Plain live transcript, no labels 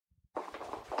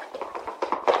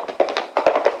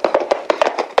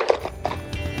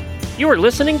You are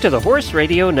listening to the Horse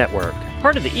Radio Network,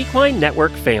 part of the Equine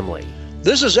Network family.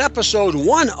 This is episode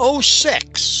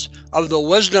 106 of the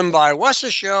Wisdom by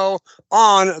WESA show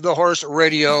on the Horse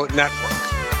Radio Network.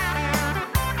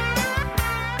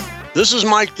 This is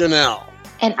Mike Donnell.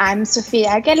 And I'm Sophia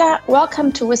Aguila.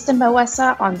 Welcome to Wisdom by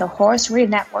WESA on the Horse Radio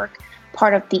Network,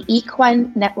 part of the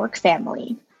Equine Network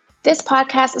family. This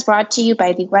podcast is brought to you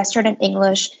by the Western and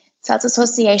English Sales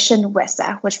Association,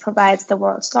 WESA, which provides the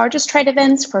world's largest trade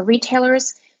events for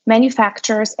retailers,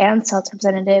 manufacturers, and sales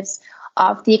representatives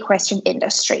of the equestrian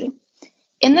industry.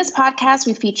 In this podcast,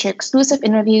 we feature exclusive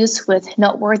interviews with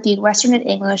noteworthy Western and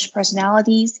English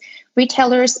personalities,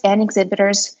 retailers, and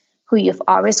exhibitors who you've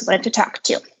always wanted to talk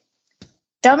to.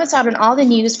 Don't miss out on all the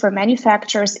news for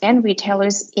manufacturers and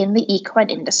retailers in the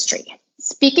equine industry.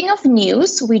 Speaking of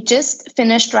news, we just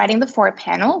finished writing the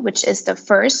panel, which is the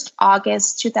first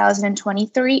August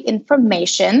 2023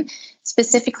 information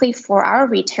specifically for our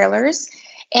retailers.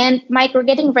 And Mike, we're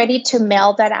getting ready to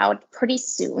mail that out pretty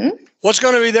soon. What's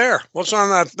going to be there? What's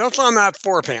on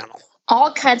that panel?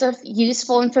 All kinds of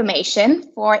useful information.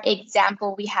 For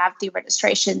example, we have the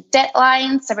registration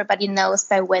deadlines. Everybody knows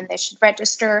by when they should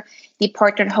register, the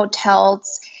partner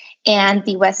hotels, and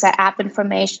the WESA app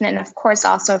information, and of course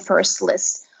also a first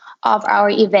list of our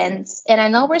events. And I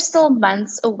know we're still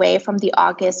months away from the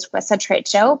August WESA trade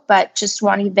show, but just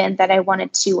one event that I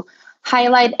wanted to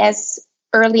highlight as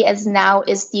early as now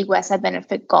is the WESA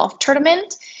Benefit Golf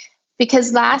Tournament,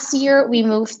 because last year we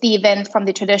moved the event from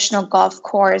the traditional golf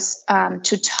course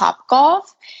to Top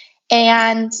Golf,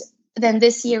 and then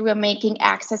this year we're making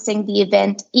accessing the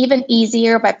event even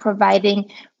easier by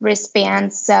providing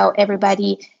wristbands. So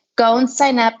everybody go and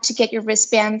sign up to get your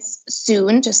wristbands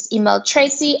soon. Just email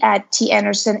Tracy at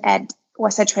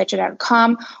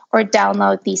tanderson@wesatradeshow.com or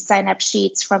download the sign-up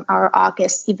sheets from our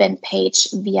August event page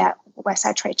via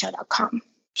wesatradeshow.com.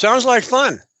 Sounds like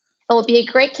fun. It will be a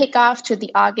great kickoff to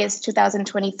the August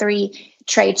 2023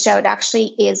 trade show. It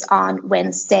actually is on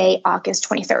Wednesday, August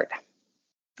 23rd.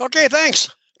 Okay, thanks.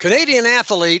 Canadian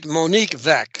athlete Monique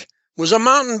Vec was a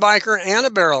mountain biker and a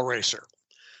barrel racer.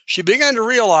 She began to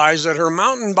realize that her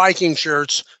mountain biking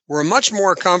shirts were much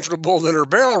more comfortable than her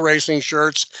barrel racing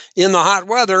shirts in the hot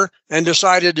weather and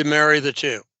decided to marry the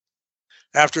two.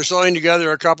 After sewing together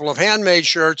a couple of handmade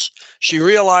shirts, she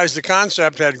realized the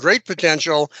concept had great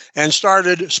potential and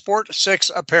started Sport 6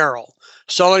 Apparel,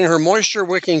 selling her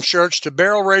moisture-wicking shirts to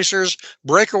barrel racers,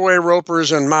 breakaway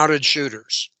ropers, and mounted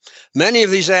shooters. Many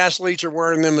of these athletes are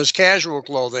wearing them as casual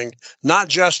clothing, not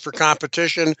just for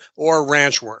competition or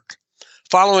ranch work.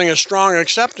 Following a strong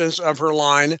acceptance of her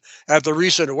line at the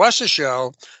recent WESA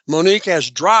show, Monique has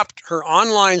dropped her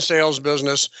online sales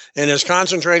business and is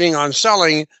concentrating on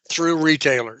selling through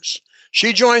retailers.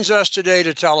 She joins us today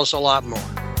to tell us a lot more.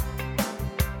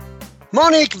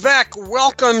 Monique Vec,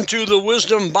 welcome to the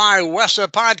Wisdom by WESA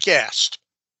podcast.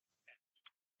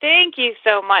 Thank you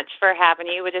so much for having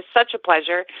me. It is such a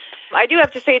pleasure. I do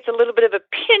have to say it's a little bit of a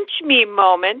pinch me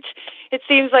moment. It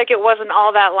seems like it wasn't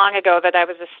all that long ago that I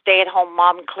was a stay-at-home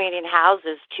mom cleaning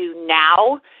houses to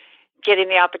now getting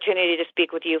the opportunity to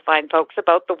speak with you fine folks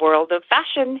about the world of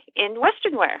fashion in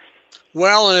Western wear.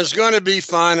 Well, and it's going to be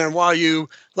fun. And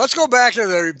let's go back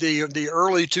to the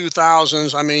early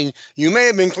 2000s. I mean, you may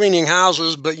have been cleaning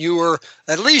houses, but you were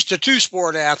at least a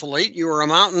two-sport athlete. You were a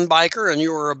mountain biker and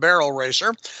you were a barrel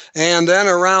racer. And then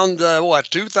around,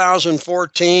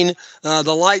 2014,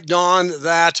 the light dawned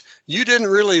that you didn't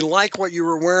really like what you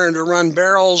were wearing to run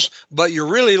barrels, but you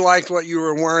really liked what you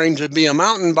were wearing to be a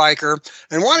mountain biker.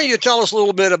 And why don't you tell us a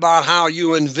little bit about how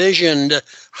you envisioned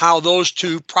how those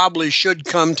two probably should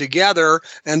come together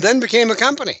and then became a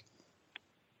company?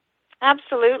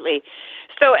 Absolutely.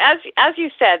 So as you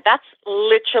said, that's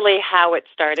literally how it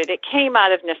started. It came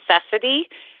out of necessity.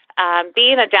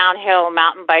 Being a downhill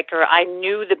mountain biker, I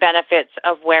knew the benefits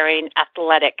of wearing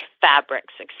athletic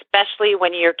fabrics, especially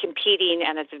when you're competing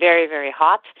and it's very, very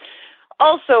hot.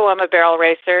 Also, I'm a barrel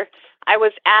racer. I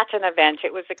was at an event.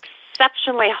 It was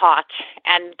exceptionally hot,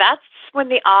 and that's when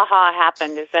the aha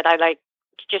happened, is that I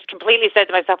just completely said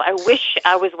to myself, I wish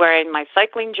I was wearing my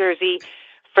cycling jersey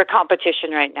for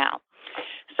competition right now.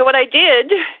 So what I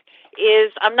did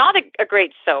is, I'm not a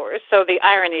great sewer, so the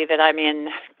irony that I'm in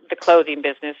the clothing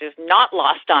business is not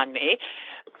lost on me.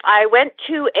 I went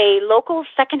to a local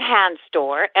secondhand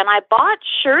store and I bought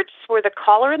shirts where the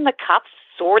collar and the cuffs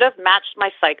sort of matched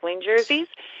my cycling jerseys,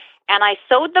 and I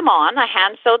sewed them on. I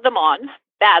hand sewed them on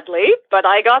badly, but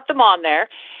I got them on there,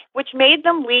 which made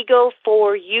them legal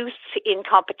for use in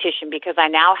competition because I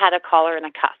now had a collar and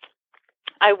a cuff.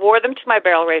 I wore them to my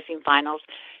barrel racing finals.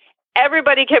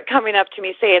 Everybody kept coming up to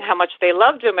me saying how much they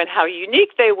loved them and how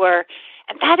unique they were.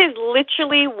 And that is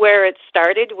literally where it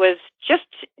started, was just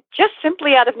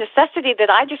simply out of necessity that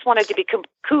I just wanted to be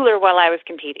cooler while I was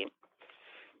competing.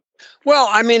 Well,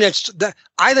 I mean,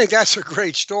 I think that's a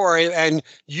great story. And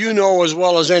you know as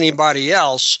well as anybody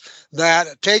else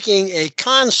that taking a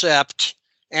concept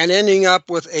and ending up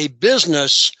with a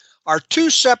business are two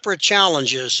separate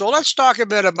challenges. So let's talk a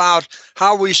bit about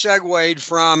how we segued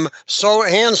from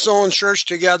hand-sewn shirts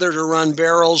together to run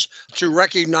barrels to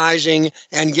recognizing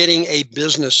and getting a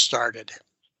business started.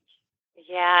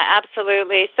 Yeah,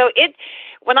 absolutely. So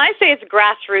when I say it's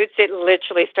grassroots, it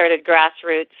literally started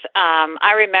grassroots.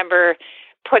 I remember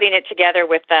putting it together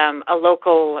with a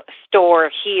local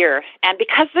store here. And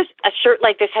because a shirt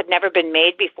like this had never been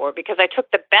made before, because I took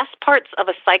the best parts of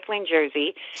a cycling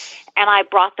jersey and I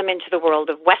brought them into the world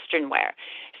of Western wear.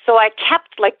 So I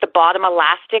kept like the bottom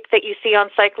elastic that you see on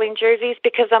cycling jerseys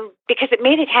because it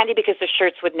made it handy because the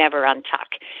shirts would never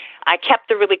untuck. I kept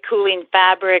the really cooling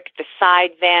fabric, the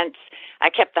side vents. I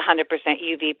kept the 100%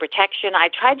 UV protection. I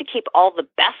tried to keep all the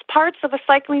best parts of a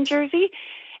cycling jersey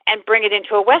and bring it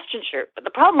into a Western shirt. But the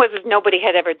problem was nobody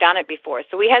had ever done it before.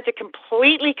 So we had to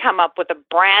completely come up with a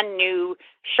brand new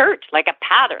shirt, like a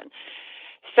pattern.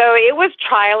 So it was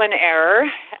trial and error,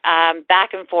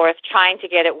 back and forth, trying to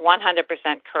get it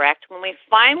 100% correct. When we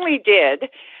finally did,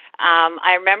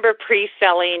 I remember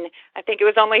pre-selling, I think it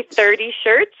was only 30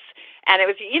 shirts. And it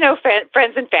was,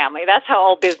 friends and family. That's how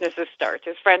all businesses start,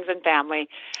 is friends and family.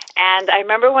 And I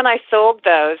remember when I sold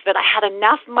those that I had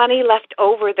enough money left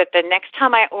over that the next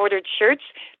time I ordered shirts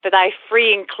that I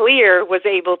free and clear was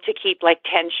able to keep like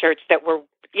 10 shirts that were,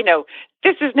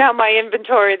 this is now my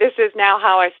inventory. This is now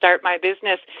how I start my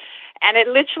business. And it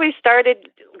literally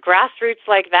started grassroots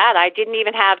like that. I didn't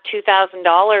even have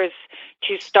 $2,000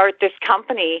 to start this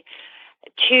company,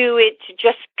 to it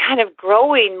just kind of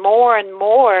growing more and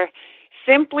more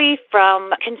simply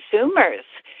from consumers,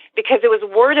 because it was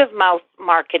word of mouth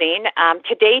marketing.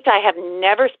 To date, I have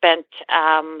never spent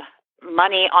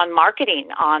money on marketing,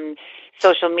 on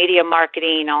social media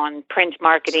marketing, on print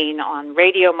marketing, on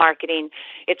radio marketing.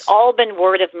 It's all been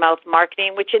word of mouth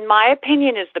marketing, which in my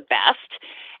opinion is the best.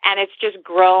 And it's just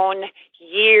grown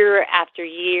year after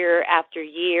year after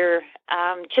year,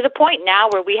 to the point now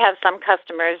where we have some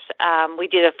customers. We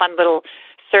did a fun little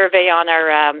survey on our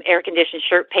air-conditioned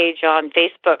shirt page on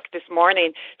Facebook this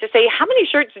morning to say, how many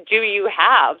shirts do you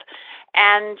have?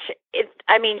 And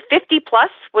 50 plus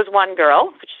was one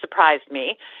girl, which surprised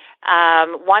me.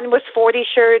 One was 40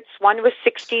 shirts, one was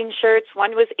 16 shirts,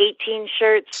 one was 18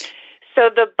 shirts. So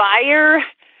the buyer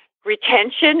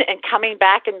retention and coming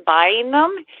back and buying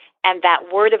them, and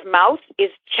that word of mouth is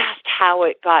just how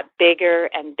it got bigger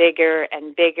and bigger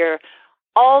and bigger,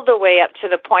 all the way up to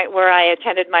the point where I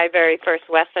attended my very first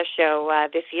WESA show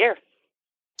this year.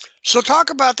 So talk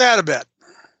about that a bit.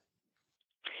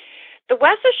 The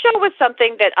WESA show was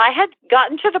something that I had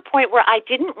gotten to the point where I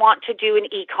didn't want to do an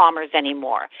e-commerce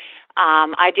anymore.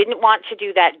 I didn't want to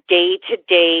do that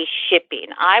day-to-day shipping.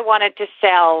 I wanted to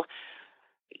sell,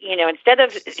 instead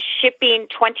of shipping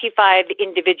 25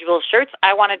 individual shirts,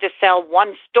 I wanted to sell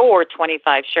one store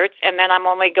 25 shirts, and then I'm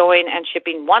only going and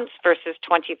shipping once versus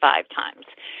 25 times.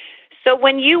 So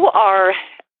when you are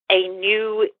a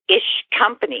new-ish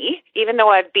company, even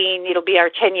though it'll be our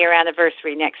 10-year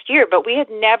anniversary next year, but we had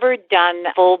never done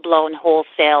full-blown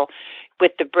wholesale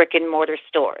with the brick-and-mortar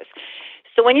stores.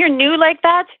 So when you're new like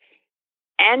that,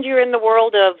 and you're in the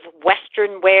world of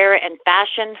Western wear and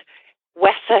fashion,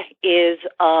 WESA is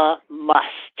a must.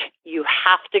 You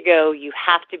have to go. You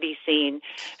have to be seen.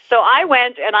 So I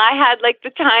went and I had like the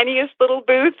tiniest little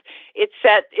booth. It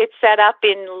set up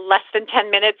in less than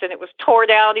 10 minutes and it was tore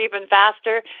down even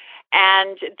faster.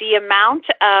 And the amount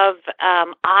of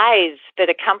eyes that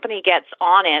a company gets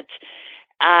on it,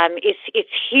 it's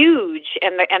huge,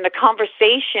 and the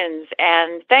conversations.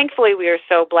 And thankfully, we are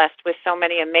so blessed with so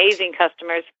many amazing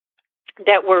customers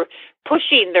that were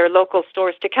pushing their local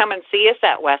stores to come and see us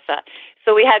at WESA.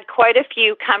 So we had quite a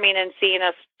few coming and seeing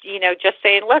us, just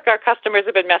saying, look, our customers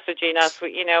have been messaging us,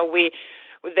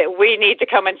 that we need to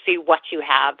come and see what you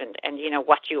have and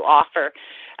what you offer.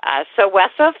 So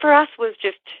WESA for us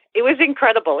it was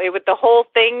incredible. It was the whole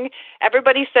thing.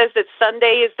 Everybody says that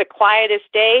Sunday is the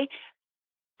quietest day.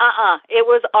 It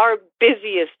was our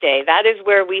busiest day. That is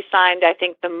where we signed, I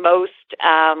think, the most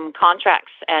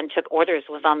contracts and took orders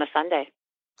was on the Sunday.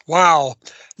 Wow.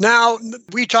 Now,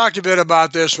 we talked a bit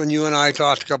about this when you and I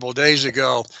talked a couple of days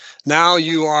ago. Now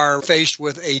you are faced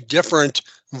with a different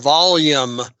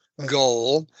volume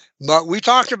goal, but we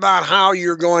talked about how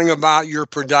you're going about your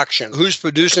production, who's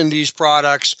producing these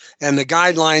products, and the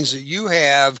guidelines that you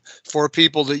have for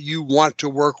people that you want to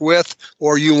work with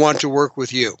or you want to work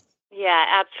with you. Yeah,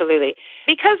 absolutely.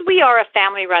 Because we are a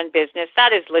family-run business,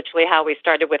 that is literally how we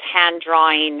started, with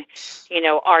hand-drawing,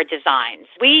 our designs.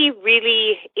 We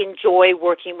really enjoy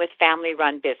working with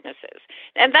family-run businesses.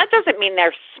 And that doesn't mean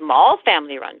they're small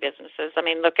family-run businesses. I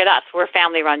mean, look at us. We're a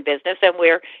family-run business, and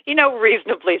we're,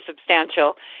 reasonably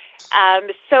substantial.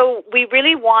 So we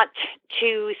really want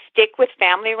to stick with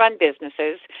family-run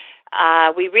businesses.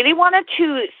 We really wanted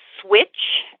to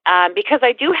switch because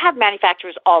I do have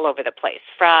manufacturers all over the place,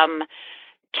 from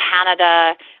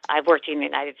Canada. I've worked in the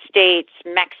United States,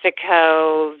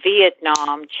 Mexico,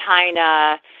 Vietnam,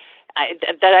 China.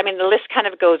 The list kind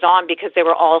of goes on because they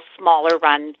were all smaller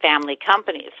run family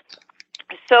companies.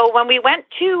 So when we went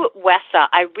to WESA,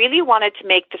 I really wanted to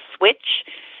make the switch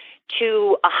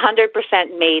to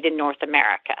 100% made in North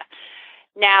America.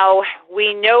 Now,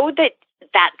 we know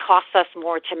that costs us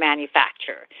more to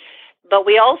manufacture, but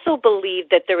we also believe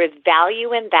that there is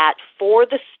value in that for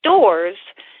the stores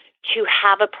to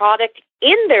have a product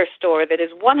in their store that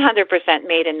is 100%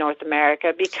 made in North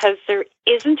America, because there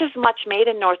isn't as much made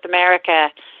in North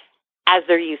America as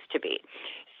there used to be.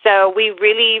 So we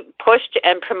really pushed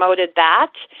and promoted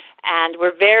that, and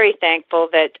we're very thankful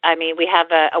that, we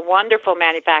have a wonderful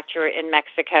manufacturer in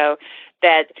Mexico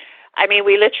that,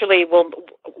 we literally will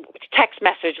text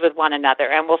message with one another,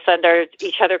 and we'll send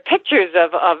each other pictures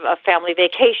of family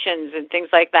vacations and things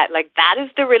like that. Like, that is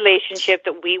the relationship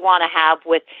that we want to have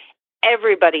with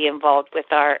everybody involved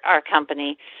with our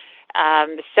company.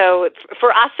 So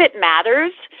for us, it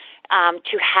matters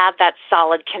to have that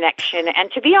solid connection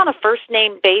and to be on a first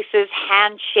name basis,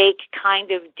 handshake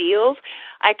kind of deals.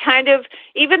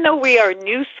 Even though we are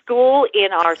new school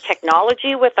in our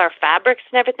technology with our fabrics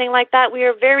and everything like that, we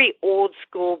are very old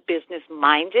school business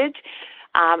minded.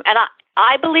 And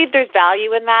I believe there's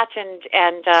value in that,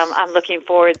 and I'm looking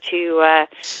forward to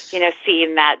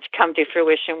seeing that come to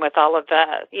fruition with all of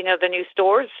the the new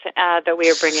stores that we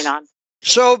are bringing on.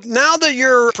 So now that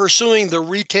you're pursuing the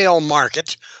retail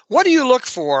market, what do you look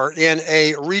for in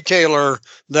a retailer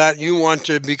that you want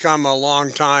to become a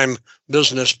long-time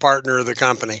business partner of the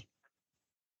company?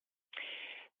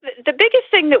 The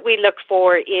biggest thing that we look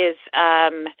for is,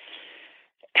 I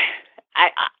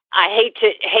hate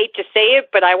to say it,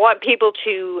 but I want people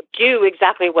to do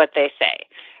exactly what they say.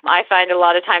 I find a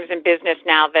lot of times in business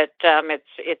now that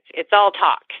it's all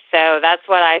talk. So that's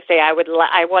what I say. I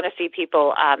want to see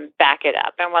people back it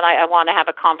up, and when I want to have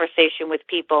a conversation with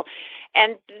people,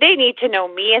 and they need to know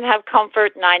me and have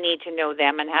comfort, and I need to know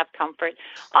them and have comfort.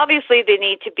 Obviously, they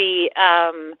need to be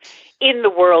in the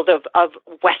world of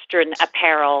Western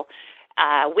apparel.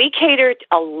 We cater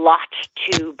a lot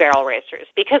to barrel racers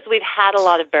because we've had a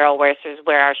lot of barrel racers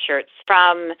wear our shirts.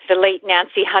 From the late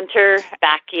Nancy Hunter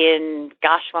back in,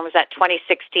 when was that,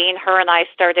 2016? Her and I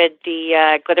started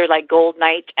the Glitter Like Gold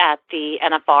Night at the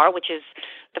NFR, which is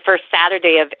the first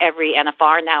Saturday of every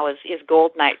NFR now is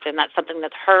Gold Night, and that's something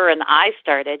that her and I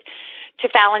started. To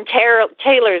Fallon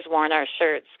Taylor's worn our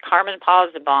shirts. Carmen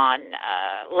Posabon,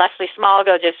 Leslie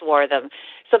Smallgo just wore them.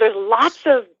 So there's lots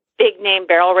of big-name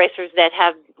barrel racers that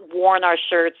have worn our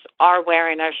shirts, are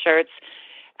wearing our shirts.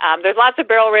 There's lots of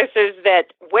barrel racers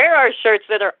that wear our shirts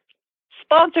that are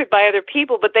sponsored by other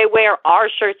people, but they wear our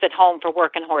shirts at home for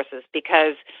working horses,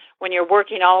 because when you're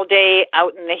working all day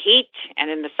out in the heat and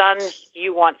in the sun,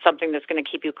 you want something that's going to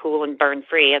keep you cool and burn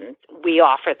free, and we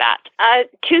offer that.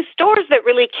 Two stores that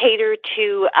really cater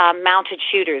to mounted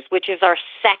shooters, which is our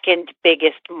second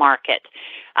biggest market.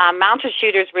 Mounted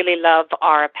shooters really love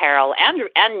our apparel,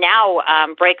 and now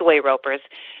breakaway ropers.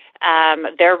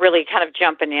 They're really kind of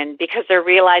jumping in because they're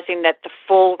realizing that the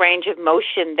full range of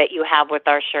motion that you have with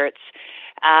our shirts,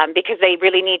 because they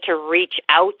really need to reach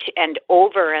out and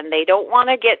over, and they don't want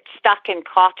to get stuck and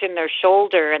caught in their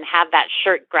shoulder and have that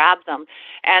shirt grab them.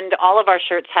 And all of our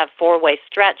shirts have four-way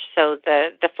stretch, so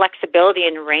the flexibility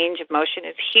and range of motion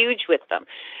is huge with them.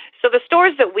 So the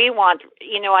stores that we want,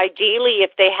 ideally,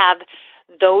 if they have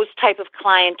those type of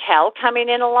clientele coming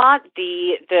in a lot,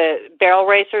 the barrel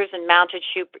racers and mounted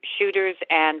shooters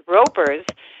and ropers,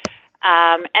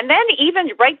 and then even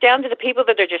right down to the people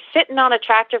that are just sitting on a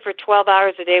tractor for 12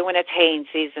 hours a day when it's haying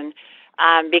season,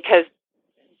 because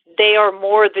they are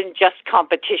more than just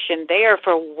competition. They are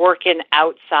for working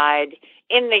outside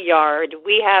in the yard.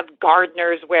 We have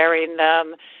gardeners wearing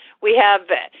them. We have,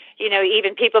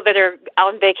 even people that are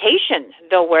on vacation,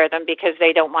 they'll wear them because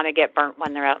they don't want to get burnt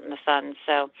when they're out in the sun.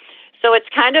 So it's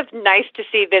kind of nice to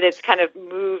see that it's kind of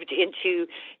moved into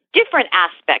different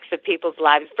aspects of people's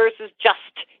lives versus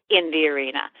just in the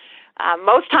arena.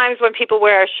 Most times when people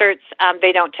wear our shirts,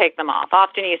 they don't take them off.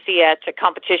 Often you see at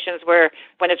competitions where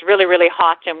when it's really, really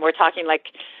hot and we're talking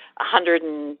like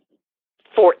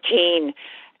 114,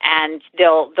 and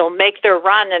they'll make their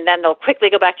run, and then they'll quickly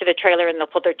go back to the trailer and they'll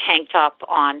put their tank top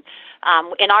on.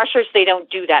 In our shirts, they don't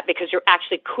do that because you're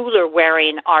actually cooler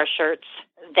wearing our shirts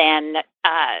than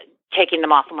taking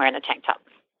them off and wearing a tank top.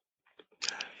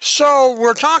 So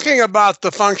we're talking about the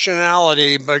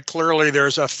functionality, but clearly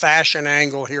there's a fashion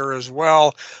angle here as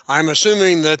well. I'm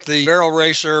assuming that the barrel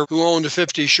racer who owned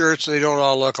 50 shirts, they don't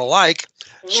all look alike.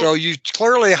 Yeah. So you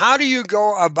clearly, how do you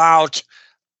go about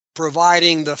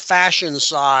providing the fashion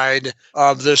side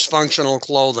of this functional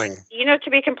clothing? To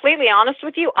be completely honest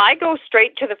with you, I go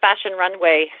straight to the fashion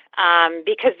runway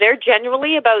because they're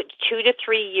generally about 2 to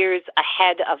 3 years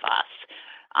ahead of us.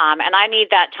 And I need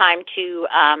that time to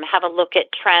have a look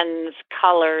at trends,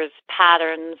 colors,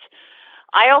 patterns.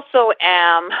 I also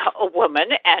am a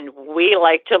woman, and we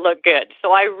like to look good.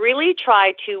 So I really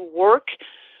try to work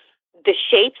the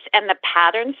shapes and the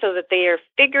patterns so that they are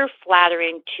figure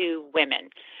flattering to women.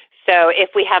 So if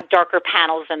we have darker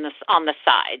panels on the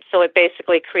side, so it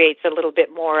basically creates a little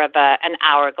bit more of an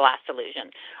hourglass illusion.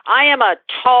 I am a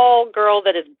tall girl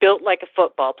that is built like a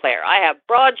football player. I have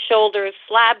broad shoulders,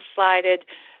 slab-sided.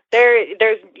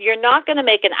 You're not going to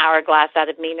make an hourglass out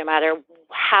of me no matter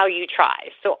how you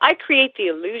try. So I create the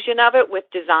illusion of it with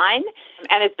design,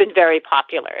 and it's been very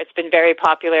popular.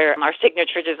 Our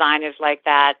signature design is like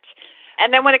that.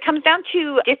 And then when it comes down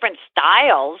to different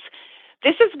styles,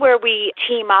 this is where we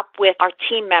team up with our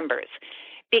team members,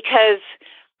 because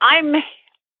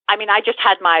I just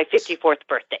had my 54th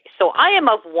birthday, so I am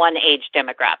of one age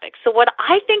demographic. So what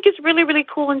I think is really, really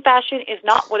cool in fashion is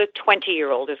not what a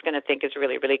 20-year-old is going to think is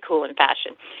really, really cool in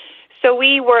fashion. So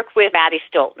we work with Maddie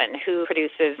Stoltman, who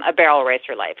produces A Barrel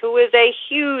Racer Life, who is a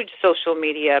huge social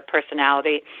media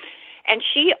personality. And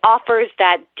she offers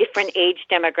that different age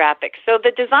demographic. So the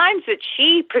designs that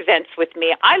she presents with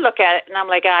me, I look at it and I'm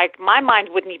like, my mind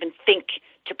wouldn't even think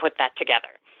to put that together.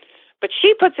 But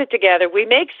she puts it together, we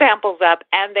make samples up,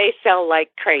 and they sell like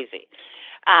crazy.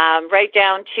 Right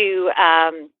down to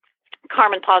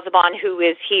Carmen Pozzebon, who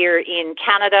is here in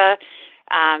Canada.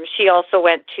 She also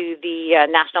went to the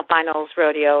National Finals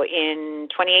Rodeo in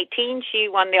 2018. She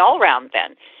won the all-round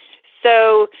then.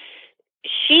 So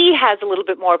she has a little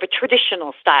bit more of a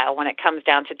traditional style when it comes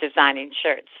down to designing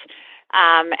shirts.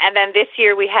 And then this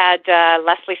year we had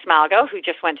Leslie Smalgo, who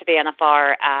just went to the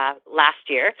NFR last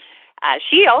year.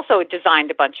 She also designed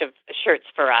a bunch of shirts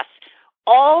for us,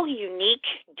 all unique,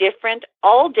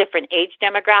 all different age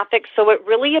demographics. So it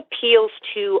really appeals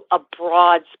to a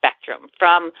broad spectrum,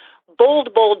 from bold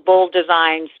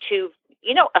designs to,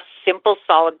 a simple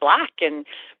solid black. And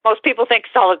most people think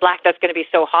solid black, that's going to be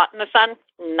so hot in the sun.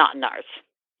 Not in ours.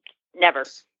 Never.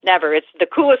 It's the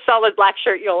coolest solid black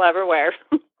shirt you'll ever wear.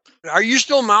 Are you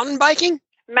still mountain biking?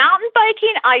 Mountain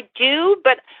biking, I do,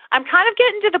 but I'm kind of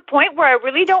getting to the point where I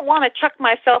really don't want to chuck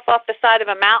myself off the side of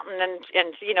a mountain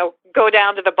and go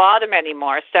down to the bottom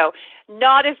anymore. So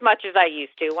not as much as I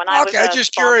used to when I was. Okay, I'm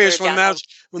just curious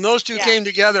when those two came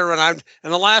together, and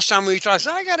the last time we talked,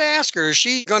 I got to ask her, is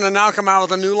she going to now come out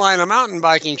with a new line of mountain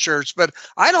biking shirts? But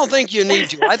I don't think you need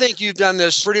to. I think you've done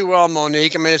this pretty well,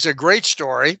 Monique. I mean, it's a great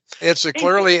story. It's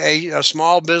clearly a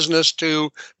small business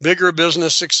to bigger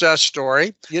business success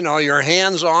story. You're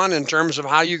hands-on in terms of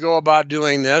how you go about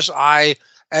doing this. I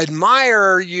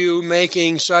admire you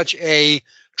making such a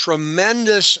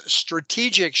tremendous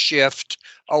strategic shift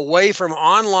away from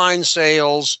online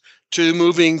sales to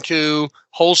moving to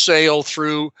wholesale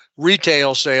through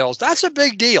retail sales. That's a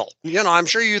big deal. I'm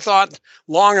sure you thought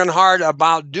long and hard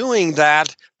about doing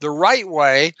that the right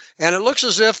way. And it looks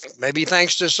as if, maybe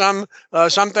thanks to some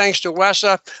thanks to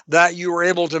WESA, that you were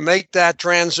able to make that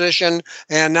transition,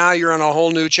 and now you're in a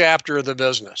whole new chapter of the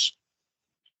business.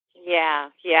 Yeah.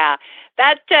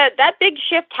 That big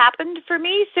shift happened for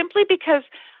me simply because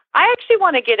I actually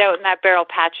want to get out in that barrel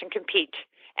patch and compete.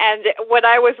 And when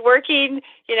I was working,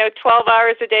 12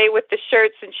 hours a day with the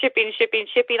shirts and shipping,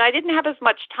 I didn't have as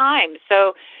much time.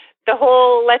 So the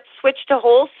whole let's switch to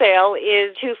wholesale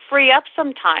is to free up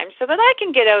some time so that I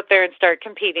can get out there and start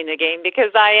competing again,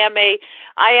 because I am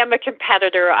a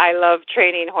competitor. I love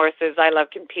training horses. I love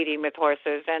competing with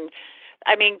horses. And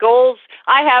I mean, goals,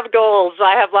 I have goals.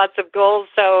 I have lots of goals.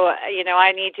 So,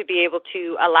 I need to be able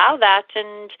to allow that.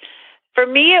 And for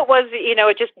me, it was,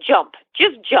 just jump.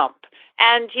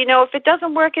 And, if it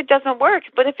doesn't work, it doesn't work.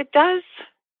 But if it does,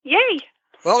 yay.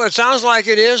 Well, it sounds like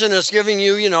it is, and it's giving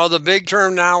you, the big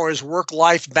term now is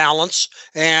work-life balance,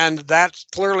 and that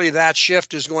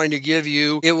shift is going to give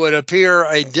you, it would appear,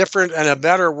 a different and a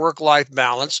better work-life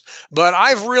balance. But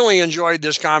I've really enjoyed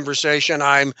this conversation.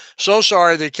 I'm so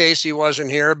sorry that Casey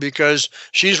wasn't here because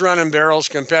she's running barrels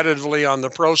competitively on the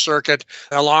pro circuit,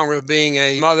 along with being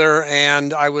a mother,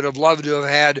 and I would have loved to have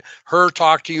had her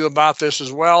talk to you about this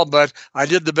as well, but I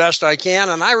did the best I can,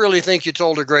 and I really think you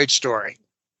told a great story.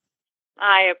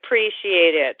 I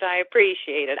appreciate it.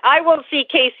 I will see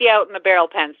Casey out in the barrel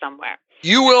pen somewhere.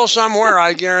 You will somewhere,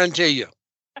 I guarantee you.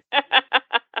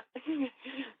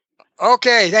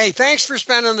 Okay. Hey, thanks for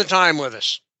spending the time with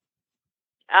us.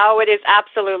 Oh, it has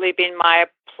absolutely been my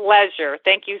pleasure.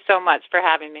 Thank you so much for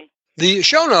having me. The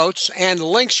show notes and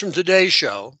links from today's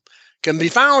show can be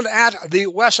found at the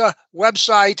WESA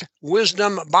website,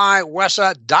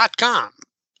 wisdombywesa.com.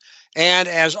 And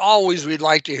as always, we'd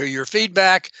like to hear your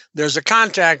feedback. There's a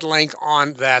contact link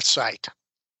on that site.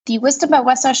 The Wisdom by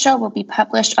WESA show will be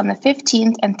published on the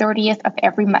 15th and 30th of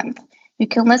every month. You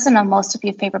can listen on most of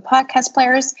your favorite podcast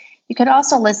players. You can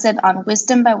also listen on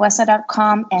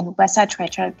wisdombywesa.com and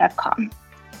wesatreasure.com.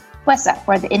 WESA,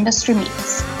 where the industry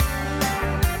meets.